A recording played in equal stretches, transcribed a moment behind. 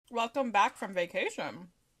welcome back from vacation.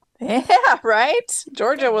 Yeah, right? Good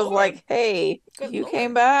Georgia was Lord. like, hey, Good you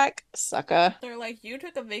came Lord. back, sucker. They're like, you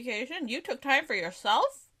took a vacation? You took time for yourself?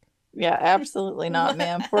 Yeah, absolutely not,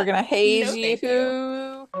 ma'am. We're gonna haze No, thank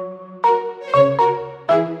you.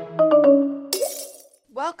 you.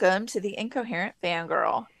 Welcome to the Incoherent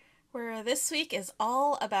Fangirl. Where this week is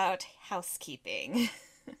all about housekeeping.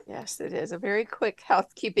 Yes, it is a very quick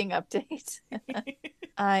housekeeping update.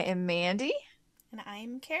 I am Mandy. And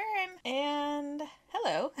I'm Karen. And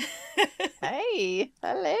hello. Hey,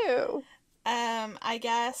 hello. I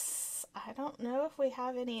guess I don't know if we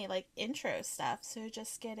have any like intro stuff, so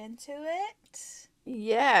just get into it.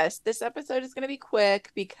 Yes, this episode is gonna be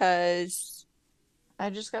quick because I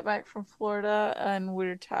just got back from Florida and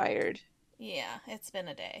we're tired. Yeah, it's been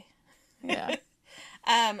a day. Yeah.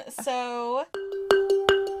 So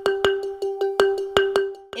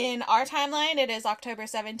in our timeline, it is October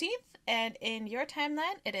 17th, and in your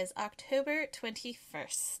timeline, it is October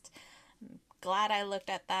 21st. Glad I looked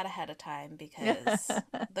at that ahead of time because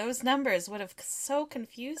those numbers would have so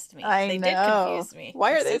confused me. I They did know. confuse me.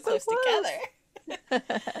 Why They're are they so so close together.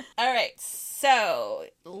 close? All right, so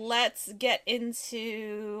let's get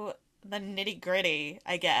into the nitty gritty,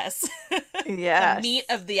 I guess. The meat Yes.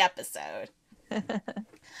 of the episode.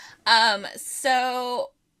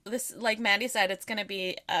 So this, like Mandy said, it's gonna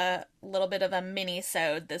be a little bit of a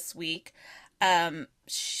mini-sode this week.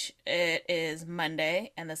 It is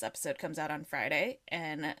Monday, and this episode comes out on Friday.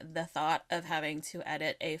 And the thought of having to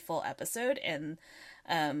edit a full episode in,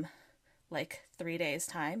 um, like 3 days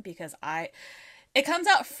time, because it comes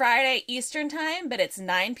out Friday Eastern time, but it's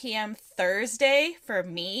 9 p.m. Thursday for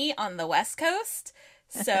me on the West Coast,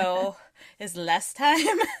 so is less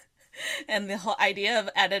time. And the whole idea of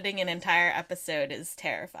editing an entire episode is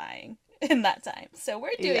terrifying in that time. So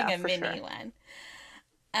we're doing Yeah, a for mini sure.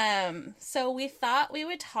 one. So we thought we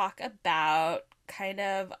would talk about kind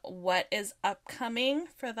of what is upcoming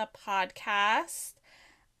for the podcast.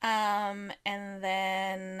 And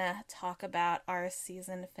then talk about our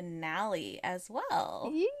season finale as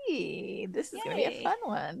well. Yee, this is gonna be a Yay. fun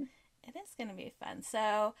one. It is going to be fun.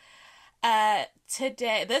 So,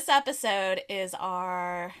 today, this episode is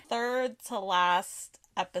our third to last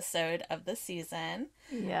episode of the season.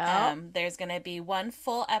 Yeah. There's going to be one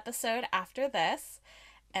full episode after this,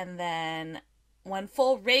 and then one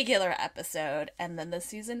full regular episode, and then the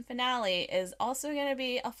season finale is also going to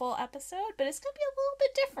be a full episode, but it's going to be a little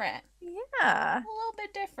bit different. Yeah. A little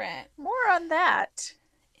bit different. More on that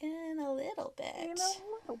In a little in bit. a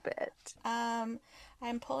little bit. Um,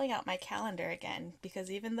 I'm pulling out my calendar again because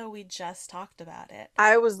even though we just talked about it,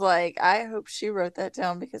 I was like, I hope she wrote that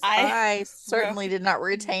down because I I wrote certainly did not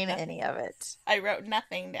retain nothing. any of it. I wrote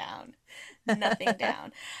nothing down. Nothing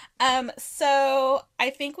down. So I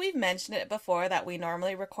think we've mentioned it before that we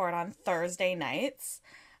normally record on Thursday nights.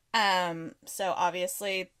 So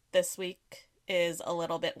obviously this week is a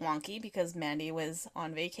little bit wonky because Mandy was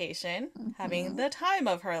on vacation, having Mhm. the time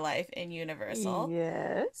of her life in Universal.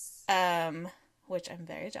 Yes. Um, which I'm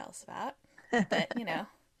very jealous about. But,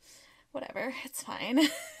 whatever, it's fine.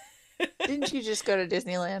 Didn't you just go to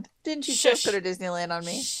Disneyland? Didn't you just go Shush. to Disneyland on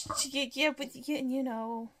me? Shh. Yeah, but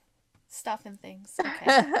stuff and things.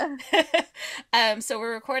 Okay. So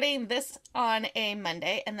we're recording this on a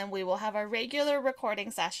Monday, and then we will have a regular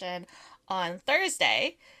recording session on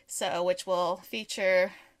Thursday, so which will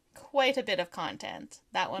feature quite a bit of content.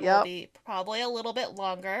 That one will Yep. be probably a little bit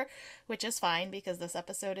longer, which is fine because this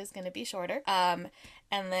episode is going to be shorter. And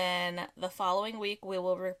then the following week we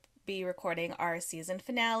will be recording our season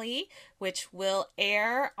finale, which will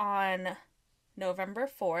air on November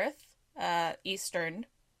 4th, Eastern,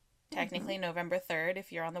 Mhm. technically November 3rd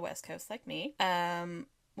if you're on the West Coast like me.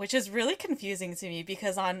 Which is really confusing to me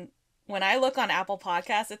because on when I look on Apple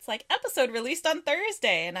Podcasts, it's like episode released on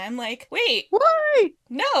Thursday, and I'm like, wait, Why?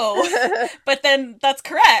 no. But then that's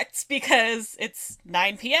correct because it's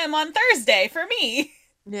 9 p.m. on Thursday for me.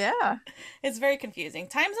 Yeah. It's very confusing.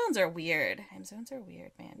 Time zones are weird. Time zones are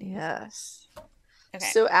weird, Mandy. Yes. Okay.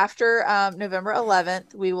 So after November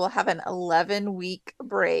 11th, we will have an 11-week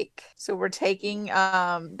break. So we're taking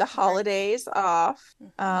the We're holidays off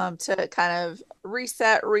mhm. to kind of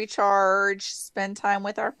reset, recharge, spend time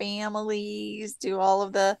with our families, do all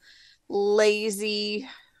of the lazy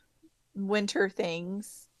winter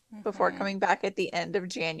things before Mhm. coming back at the end of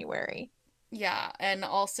January. Yeah, and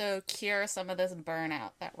also cure some of this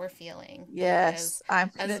burnout that we're feeling because Yes,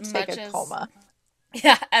 I'm as gonna take much a as coma.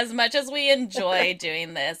 yeah, as much as we enjoy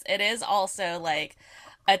doing this, it is also like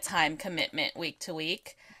a time commitment week to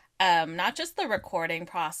week. Not just the recording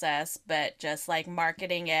process, but just like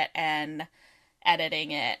marketing it and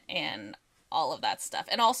editing it and all of that stuff,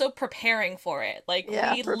 and also preparing for it. Like,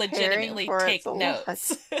 Yeah, we preparing legitimately for it's take a lot.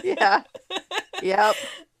 notes. Yeah. Yep.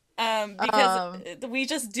 Because Um, we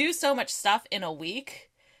just do so much stuff in a week.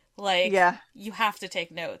 Like, yeah. you have to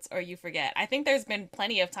take notes or you forget. I think there's been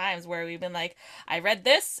plenty of times where we've been like, I read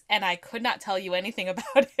this and I could not tell you anything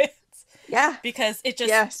about it. Yeah. Because it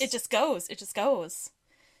Yes. just goes. It just goes.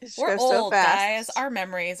 It just We're goes so old, guys. fast. Our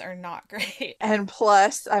memories are not great. And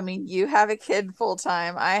plus, I mean, you have a kid full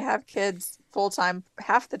time. I have kids full time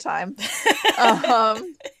half the time.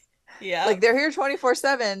 Um, Yeah. like they're here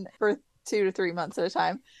 24/7 for 2 to 3 months at a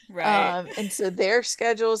time. Right. And so their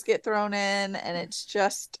schedules get thrown in and it's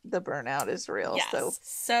just the burnout is real. So Yes.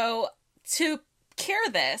 So to cure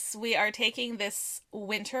this, we are taking this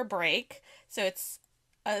winter break. So it's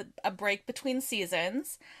a break between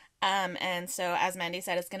seasons. And so, as Mandy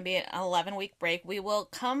said, it's going to be an 11-week break. We will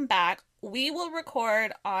come back. We will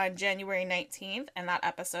record on January 19th, and that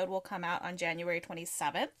episode will come out on January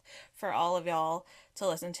 27th for all of y'all to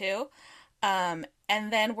listen to. And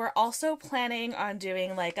then we're also planning on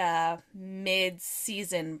doing like a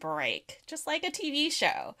mid-season break, just like a TV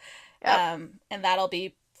show. yep. And that'll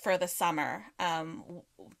be for the summer.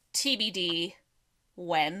 TBD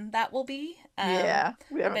when that will be. Yeah,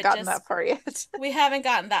 we haven't But gotten just that far yet. we haven't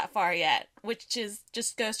gotten that far yet, which is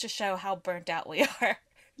just goes to show how burnt out we are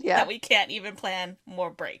Yeah. that we can't even plan more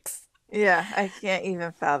breaks. Yeah, I can't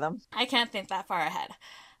even fathom. I can't think that far ahead.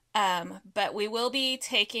 But we will be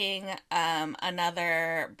taking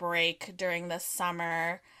another break during the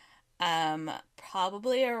summer,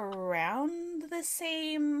 probably around the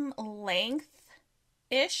same length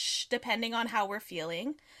ish, depending on how we're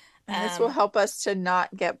feeling. And this will help us to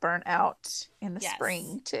not get burnt out in the Yes.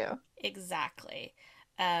 spring too. Exactly.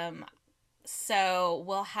 So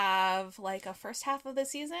we'll have like a first half of the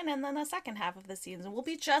season and then a second half of the season. Will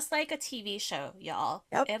be just like a TV show, y'all.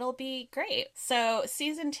 Yep. It'll be great. So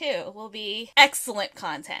season 2 will be excellent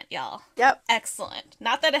content, y'all. Yep. Excellent.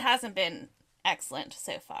 Not that it hasn't been excellent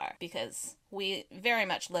so far, because we very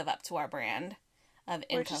much live up to our brand of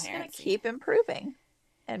We're just gonna incoherency. keep improving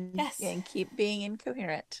and Yes. and keep being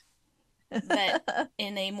incoherent. But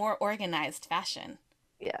in a more organized fashion.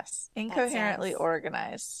 Yes, incoherently sounds-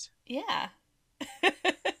 organized. Yeah.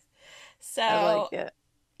 So I like it.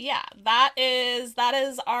 yeah, that is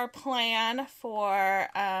our plan for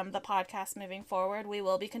the podcast moving forward. We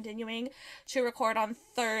will be continuing to record on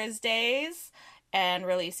Thursdays and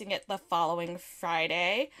releasing it the following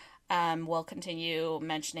Friday. We'll continue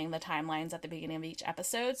mentioning the timelines at the beginning of each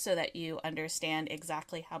episode so that you understand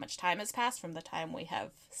exactly how much time has passed from the time we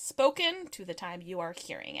have spoken to the time you are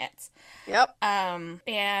hearing it. Yep.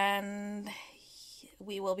 And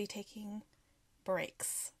we will be taking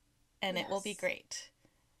breaks, and it will be Yes. great.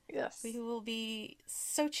 Yes. We will be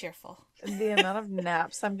so cheerful. The amount of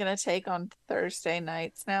naps I'm gonna take on Thursday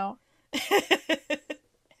nights now.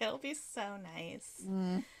 It'll be so nice.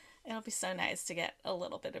 Mm. It'll be so nice to get a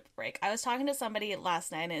little bit of a break. I was talking to somebody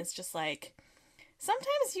last night, and it's just like,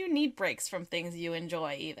 sometimes you need breaks from things you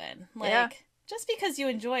enjoy, even. Like, Yeah. just because you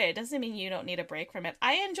enjoy it doesn't mean you don't need a break from it.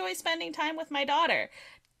 I enjoy spending time with my daughter.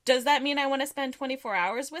 Does that mean I want to spend 24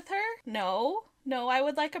 hours with her? No. No, I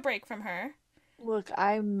would like a break from her. Look,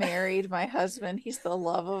 I married my husband. He's the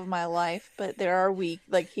love of my life, but there are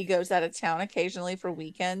like he goes out of town occasionally for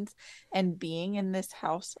weekends, and being in this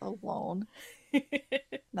house alone,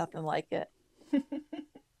 nothing like it.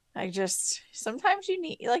 I just sometimes you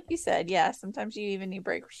need, like you said, yeah, sometimes you even need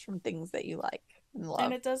breaks from things that you like and love.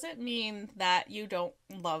 And it doesn't mean that you don't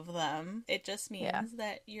love them. It just means Yeah.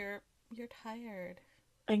 that you're tired.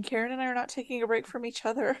 And Karen and I are not taking a break from each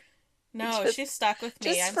other. No, Just- she's stuck with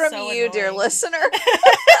me. Just I'm from so you, dear annoying. listener.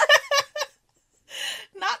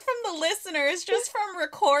 Not from the listeners, just from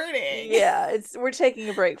recording. Yeah, we're taking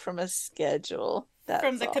a break from a schedule. That's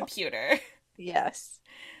From the all. computer. Yes.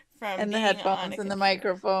 From And the being on headphones a and the computer.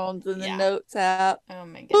 microphones and the Yeah. notes app. Oh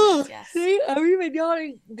my Oh, goodness, yes. see, I'm even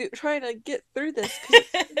yawning, trying to get through this.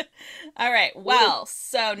 'cause All right. Well,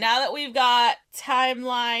 so now that we've got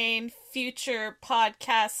timeline, future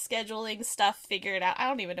podcast scheduling stuff figured out, I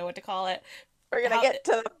don't even know what to call it. we're gonna How- get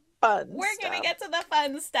to the fun We're going to stuff. get to the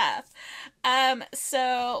fun stuff.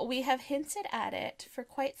 So we have hinted at it for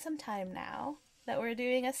quite some time now that we're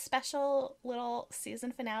doing a special little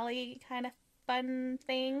season finale kind of fun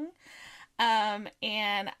thing.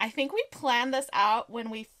 And I think we planned this out when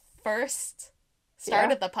we first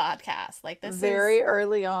started the podcast. Like, this very is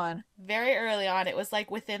early on. very early on. It was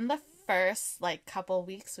like within the first like couple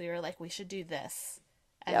weeks we were like, we should do this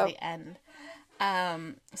at Yep. the end.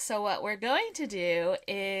 So what we're going to do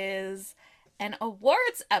is an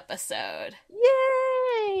awards episode.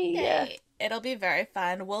 Yay! Yay. It'll be very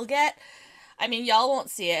fun. We'll get I mean, y'all won't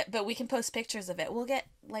see it, but we can post pictures of it. We'll get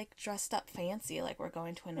like dressed up fancy, like we're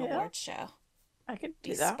going to an Yeah, awards show. I could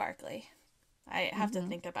Be do that. sparkly. I have to Hmm.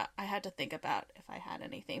 think about. I had to think about if I had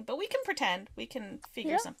anything, but we can pretend. We can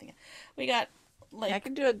figure Yeah, something out. We got I like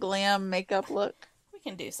can do a glam makeup look. we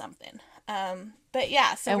can do something. But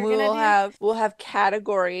yeah, so And we're gonna do we'll have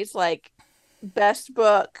categories like best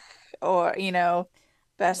book, or the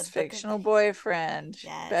best book of fictional boyfriend,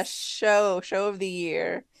 best yes. show of the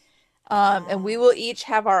year. And we Ah, will each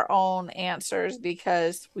have our own answers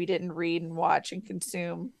because we didn't read and watch and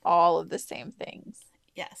consume all of the same things.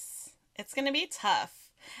 yes. It's gonna be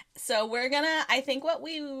tough. So we're gonna. I think what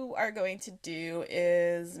we are going to do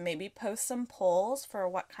is maybe post some polls for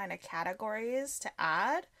what kind of categories to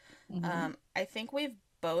add. Hmm. I think we've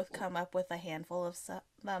both come up with a handful of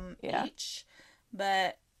them Yeah. each,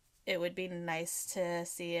 but it would be nice to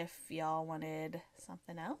see if y'all wanted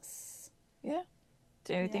something else. Yeah.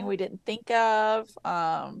 Anything Yeah, we didn't think of.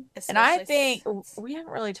 And I especially think since. we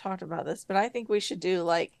haven't really talked about this, but I think we should do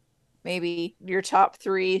like maybe your top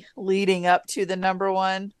three leading up to the number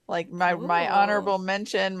one, like my Ooh. honorable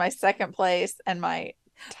mention, my second place, and my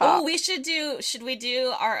Oh, top. we should do. Should we do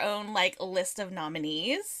our own like list of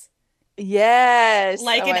nominees? Yes.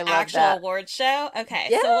 Like Oh, an I love actual that. award show? Okay,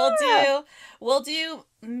 Yeah. so we'll do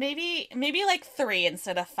maybe like 3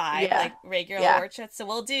 instead of 5 Yeah. like regular Yeah. award shows. So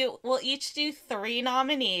we'll each do 3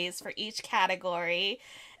 nominees for each category,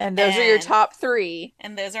 And those are your and top three,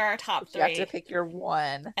 those are our top but you have to 3. pick your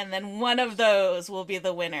one. And then one of those will be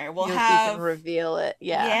the winner. We'll You can have reveal it.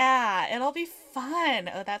 Yeah. yeah, it'll be fun.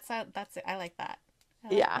 Oh, that's it. I like that.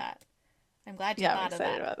 I like Yeah. that. I'm glad you Yeah, I'm thought of excited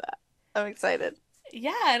that. about that. I'm excited.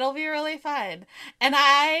 Yeah, it'll be really fun. And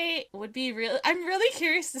I'm really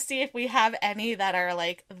curious to see if we have any that are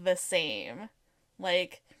like the same.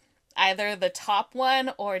 Like either the top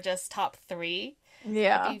one or just top 3. I'd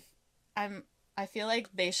Yeah. be I'm I feel like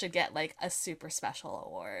they should get like a super special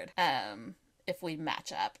award. If we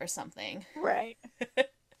match up or something. Right.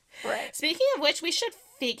 Right. Speaking of which, we should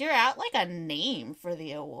figure out like a name for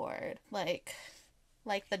the award.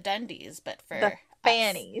 Like the Dundies, but The for us.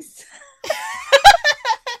 fannies.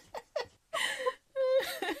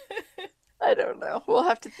 I don't know. We'll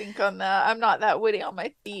have to think on that. I'm not that witty on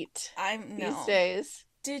my feet I'm these no. days.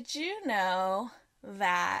 Did you know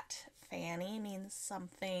that Fanny means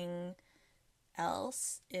something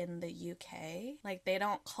else in the UK? Like they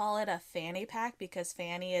don't call it a fanny pack because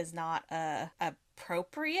fanny is not a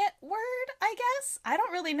appropriate word, I guess. I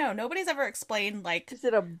don't really know. Nobody's ever explained like Is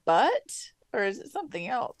it a butt or is it something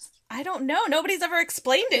else? I don't know. Nobody's ever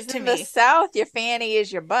explained it Because to in the me. South, your fanny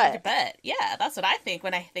is your Your butt. butt. Yeah, that's what I think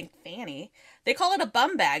when I think fanny. They call it a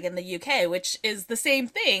bum bag in the UK, which is the same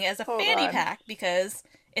thing as a Hold fanny on. pack because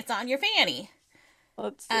it's on your fanny.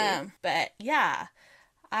 Let's see. But yeah,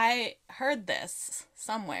 I heard this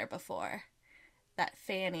somewhere before that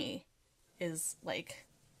fanny is like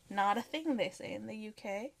not a thing they say in the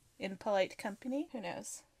UK in polite company. Who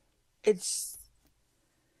knows? It's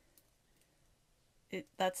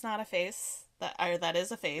That's not a face. That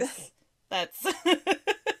is a face. That's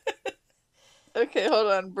okay. Hold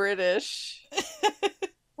on. British.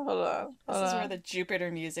 Hold on. This Hold is where on. the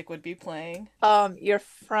Jupiter music would be playing. Your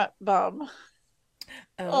front bum.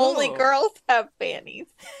 Only Oh. girls have fannies.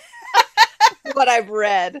 What I've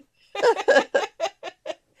read.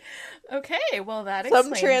 Okay, well that Some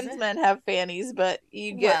explains trans it. men have fannies, but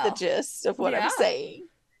you get the Well, gist of what I'm yeah. saying.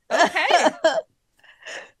 Okay.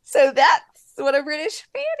 So that's what a British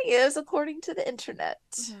fanny is, according to the internet.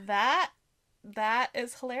 That that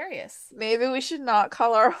is hilarious. Maybe we should not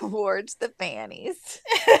call our awards the fannies.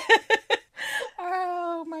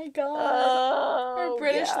 Oh my god. Our Oh,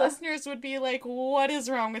 British yeah. listeners would be like, "What is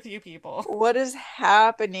wrong with you people?" What is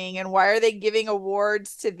happening and why are they giving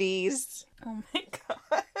awards to these? Oh my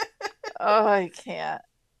god. Oh, I can't.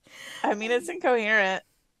 I mean, it's incoherent.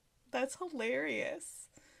 That's hilarious.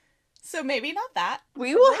 So maybe not that.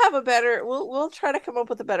 We will have a better, we'll try to come up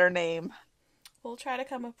with a better name. We'll try to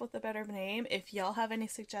come up with a better name. If y'all have any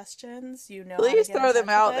suggestions, you know how to Please get in throw them touch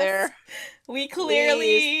out with us. there. We Please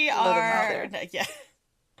clearly throw them out are. there. No, yeah.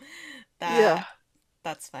 Yeah,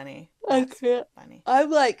 That's funny. I That's can't. funny. I'm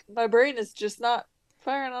like, my brain is just not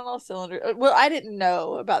firing on all cylinders. Well, I didn't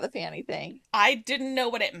know about the fanny thing. I didn't know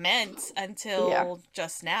what it meant Yeah. until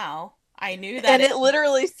just now. I knew that And it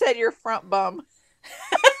literally said your front bum.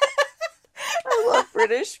 I love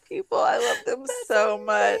British people. I love them That's so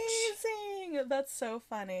much. amazing. That's so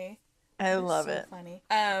funny. I That is love so it. funny.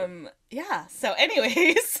 Yeah. So,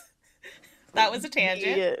 anyways, that was a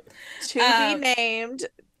tangent. To Um, be named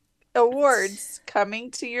Awards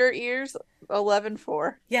coming to your ears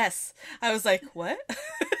 11/4. Yes. I was like, what?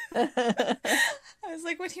 I was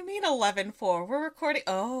like, what do you mean 11/4? We're recording.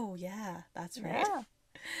 Oh, yeah, that's right. Yeah.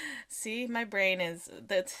 See, my brain is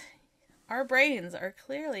that our brains are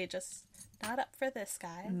clearly just not up for this,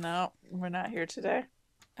 guy. No, we're not here today.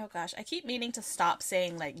 Oh gosh, I keep meaning to stop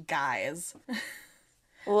saying like guys.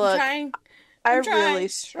 I'm Look, trying. I I'm really trying.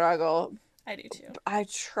 struggle. I do too. I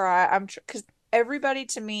try. Because everybody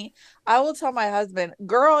to me, I will tell my husband,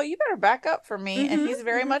 "Girl, you better back up for me," and Mm-hmm. he's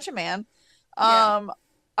very Mm-hmm. much a man. Yeah. Um,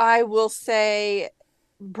 I will say,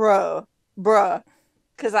 "Bruh, bruh,"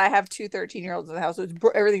 because I have two 13-year-olds in the house, so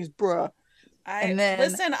everything's bruh. I And then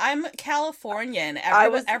listen. I'm Californian. I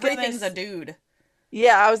was gonna, Everything's a dude.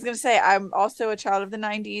 yeah, I was gonna say I'm also a child of the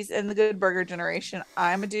 '90s and the Good Burger generation.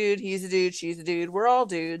 I'm a dude, he's a dude, she's a dude. We're all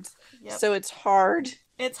dudes, Yep. so it's hard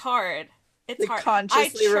It's hard. It's to hard. I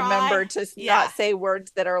consciously remember try. to Yeah. not say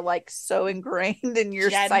words that are like so ingrained in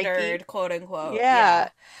your psyche. Gendered, quote unquote. Yeah. Yeah.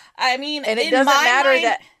 I mean, And it in doesn't my matter mind,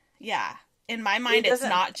 that yeah. In my it mind, it's doesn't,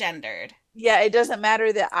 not gendered. yeah, it doesn't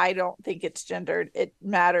matter that I don't think it's gendered. It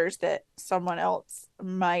matters that someone else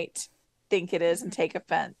might think it is and Mhm. take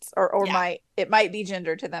offense, or Yeah. might, it might be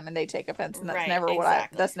gendered to them and they take offense. And that's Right. never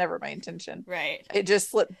Exactly. that's never my intention. Right. It just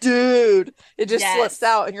slipped, dude. It just slips Yes.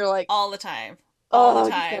 out and you're like, All the time. All the oh, you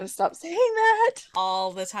gotta time. stop saying that.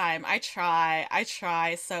 All the time. I try. I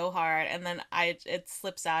try so hard, and then I it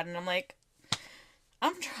slips out, and I'm like,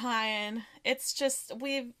 I'm trying. It's just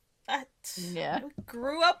I, Yeah. we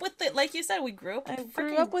grew up with it, like you said. We grew up I with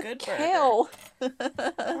grew up freaking with Good Burger. kale.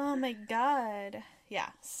 Oh my god. Yeah.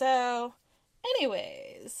 So,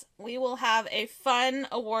 anyways, we will have a fun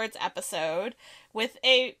awards episode with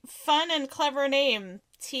a fun and clever name,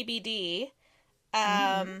 TBD.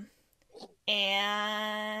 Mhm. Um,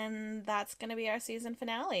 and that's gonna be our season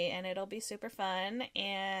finale, and it'll be super fun.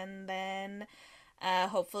 And then,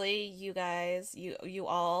 hopefully, you guys, you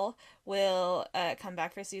all will come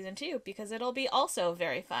back for season 2 because it'll be also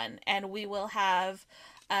very fun, and we will have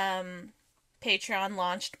Patreon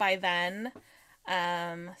launched by then,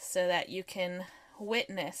 so that you can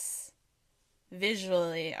witness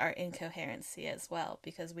visually our incoherency as well,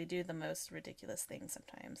 because we do the most ridiculous things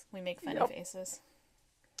sometimes. We make funny Yep. faces.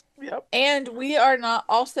 Yep. And we are not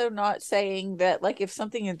also not saying that like if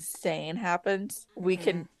something insane happens, we Mm-hmm.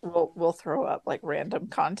 can we'll throw up like random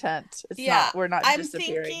content. It's Yeah, not, we're not I'm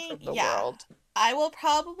disappearing thinking, from the yeah, world. I will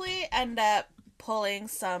probably end up pulling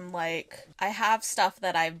some, like, I have stuff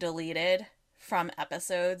that I've deleted from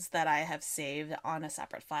episodes that I have saved on a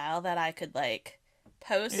separate file that I could, like,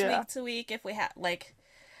 post Yeah. week to week if we have, like,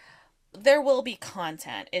 there will be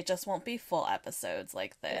content. It just won't be full episodes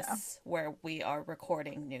like Yeah. this where we are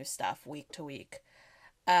recording new stuff week to week.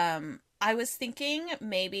 I was thinking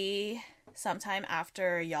maybe sometime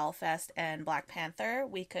after Y'all Fest and Black Panther,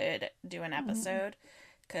 we could do an Mhm. episode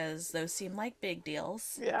because those seem like big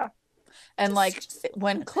deals. Yeah. And like Just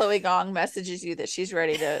when Chloe Gong messages you that she's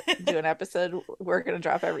ready to do an episode, we're gonna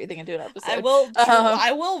drop everything and do an episode.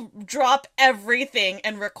 I will drop everything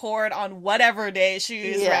and record on whatever day she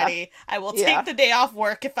is Yeah. ready. I will Yeah. take the day off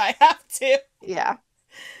work if I have to. Yeah.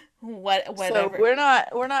 So Whatever. we're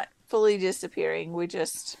not fully disappearing. We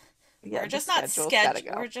just, yeah, We're the just not schedule's gotta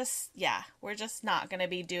we're go. just, yeah, we're just not going to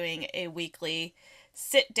be doing a weekly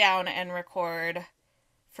sit down and record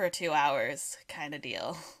for 2 hours kind of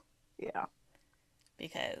deal Yeah.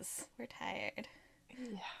 because we're tired.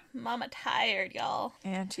 Yeah. Mama tired, y'all.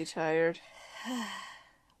 Auntie tired.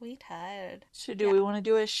 We tired. So do Yeah. we want to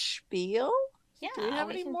do a spiel? Yeah, Do we have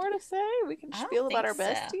we any can more do. to say? We can I spiel don't about think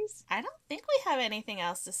our so. besties. I don't think we have anything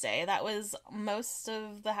else to say. That was most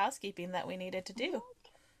of the housekeeping that we needed to do.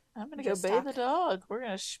 I'm gonna go Just bathe the talk. dog. We're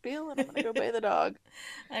gonna spiel and I'm gonna go bathe the dog.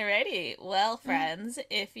 Alrighty. Well, friends,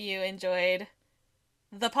 if you enjoyed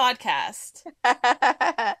the podcast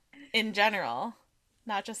in general,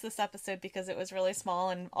 not just this episode because it was really small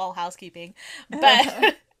and all housekeeping,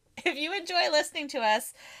 but if you enjoy listening to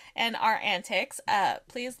us and our antics,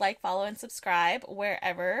 please like, follow, and subscribe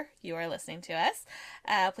wherever you are listening to us.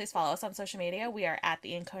 Please follow us on social media. We are at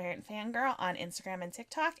The Incoherent Fangirl on Instagram and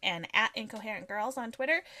TikTok, and at Incoherent Girls on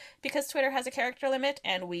Twitter, because Twitter has a character limit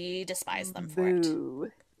and we despise them for it.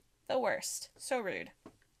 Boo. The worst. So rude.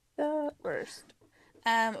 The worst.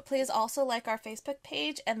 Please also like our Facebook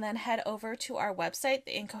page and then head over to our website,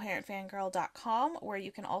 theincoherentfangirl.com, where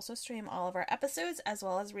you can also stream all of our episodes as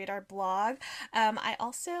well as read our blog. I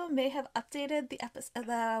also may have updated the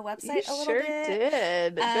website You a little sure bit.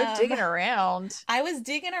 did. Go digging around. I was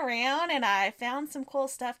digging around and I found some cool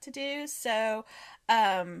stuff to do. So,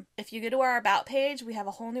 if you go to our About page, we have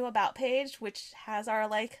a whole new About page, which has our,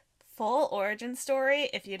 like, full origin story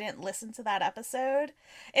if you didn't listen to that episode.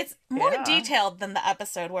 It's more Yeah. detailed than the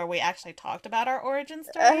episode where we actually talked about our origin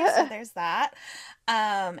story, so there's that.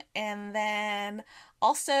 And then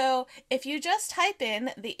also, if you just type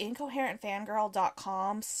in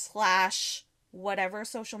theincoherentfangirl.com slash whatever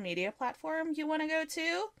social media platform you want to go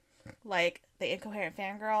to, like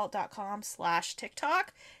theincoherentfangirl.com slash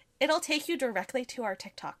TikTok, it'll take you directly to our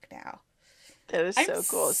TikTok now. That is I'm so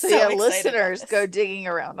cool. So so yeah, excited about listeners, go this. digging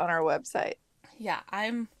around on our website. Yeah,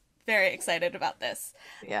 I'm very excited about this.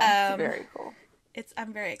 Yeah, it's Um, very cool.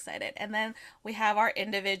 I'm very excited. And then we have our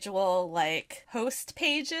individual like host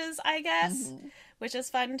pages, I guess, Hmm. which is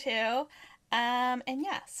fun too. And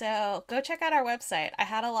yeah, so go check out our website. I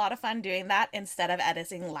had a lot of fun doing that instead of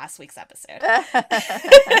editing last week's episode.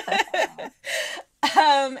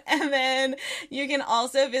 And then you can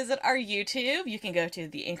also visit our YouTube. You can go to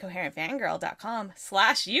theincoherentfangirl.com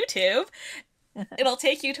slash YouTube. It'll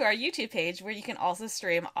take you to our YouTube page where you can also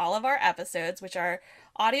stream all of our episodes, which are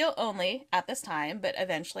audio only at this time, but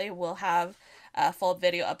eventually we'll have full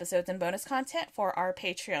video episodes and bonus content for our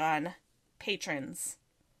Patreon patrons.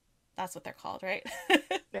 That's what they're called, right?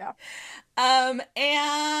 Yeah.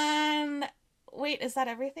 And wait, is that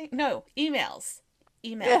everything? No, emails.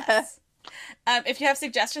 Email Yeah. us. If you have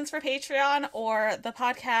suggestions for Patreon or the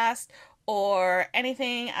podcast or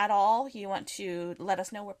anything at all, you want to let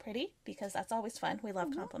us know we're pretty because that's always fun. We love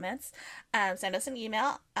compliments. Send us an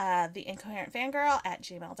email,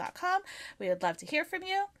 theincoherentfangirl@gmail.com. We would love to hear from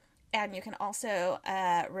you. And you can also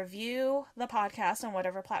review the podcast on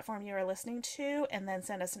whatever platform you are listening to and then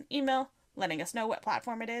send us an email letting us know what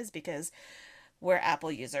platform it is because we're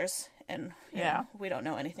Apple users and Yeah. we don't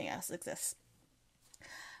know anything else exists.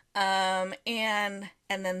 And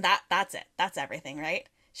then that's it. That's everything, right?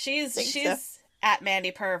 She's Think so. she's at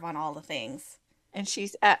Mandy Perv on all the things. And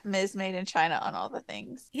she's at Ms. Made in China on all the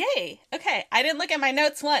things. Yay. Okay, I didn't look at my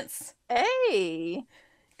notes once. Hey.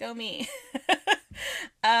 Go me.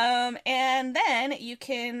 And then you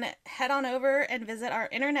can head on over and visit our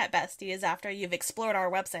internet besties after you've explored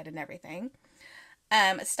our website and everything.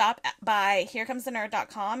 Stop by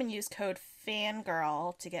herecomesthenerd.com and use code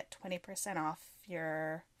FANGIRL to get 20% off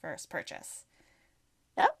your first purchase.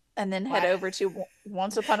 Yep. And then head Wow. over to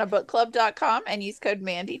onceuponabookclub.com and use code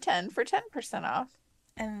Mandy10 for 10% off.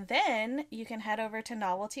 And then you can head over to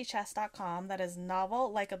noveltychess.com. That is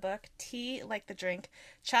novel like a book, tea like the drink,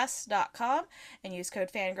 chess.com, and use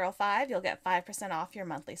code FANGIRL5. You'll get 5% off your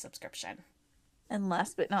monthly subscription. And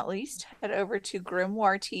last but not least, head over to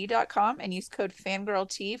grimoiretea.com and use code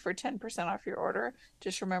FANGIRLT for 10% off your order.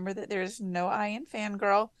 Just remember that there's no I in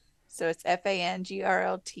fangirl, so it's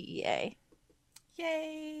FANGRLTEA.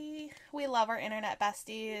 Yay! We love our internet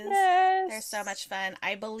besties. Yes. They're so much fun.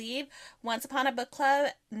 I believe Once Upon a Book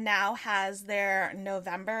Club now has their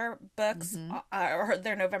November books or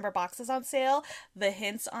their November boxes on sale. The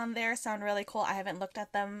hints on there sound really cool. I haven't looked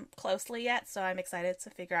at them closely yet, so I'm excited to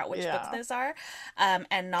figure out which books those are.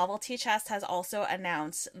 And Novelty Chest has also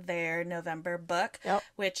announced their November book,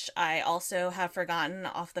 which I also have forgotten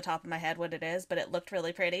off the top of my head what it is, but it looked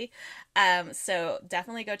really pretty. So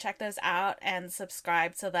definitely go check those out and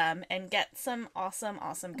subscribe to them and get some awesome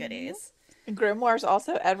goodies. Grimoire's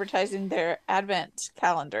also advertising their advent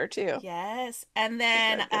calendar too. Yes. And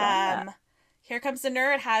then Here Comes the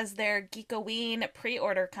Nerd has their Geekoween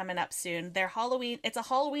pre-order coming up soon. Their Halloween, it's a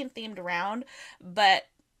Halloween themed round, but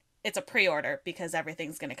it's a pre-order because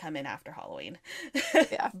everything's going to come in after Halloween.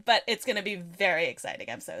 Yeah. But it's going to be very exciting.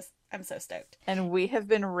 I'm so stoked. And we have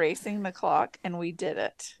been racing the clock and we did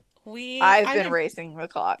it. I've been racing the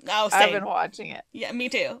clock. Oh, same. I've been watching it. Yeah, me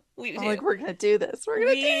too. I'm like, we're gonna do this. We're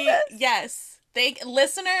gonna do this. Yes. Thank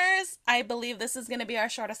listeners. I believe this is gonna be our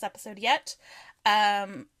shortest episode yet.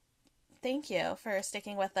 Thank you for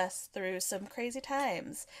sticking with us through some crazy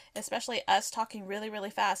times, especially us talking really,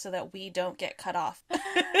 really fast so that we don't get cut off.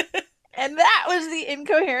 And that was the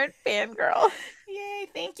Incoherent Fangirl. Yay!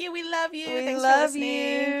 Thank you. We love you. We Thanks love for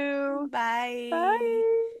listening. you. Bye. Bye.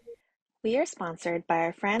 We are sponsored by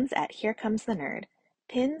our friends at Here Comes the Nerd.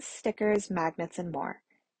 Pins, stickers, magnets, and more.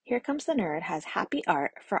 Here Comes the Nerd has happy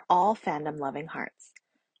art for all fandom-loving hearts.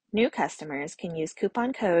 New customers can use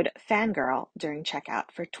coupon code FANGIRL during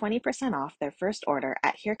checkout for 20% off their first order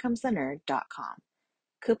at herecomesthenerd.com.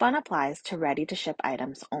 Coupon applies to ready-to-ship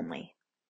items only.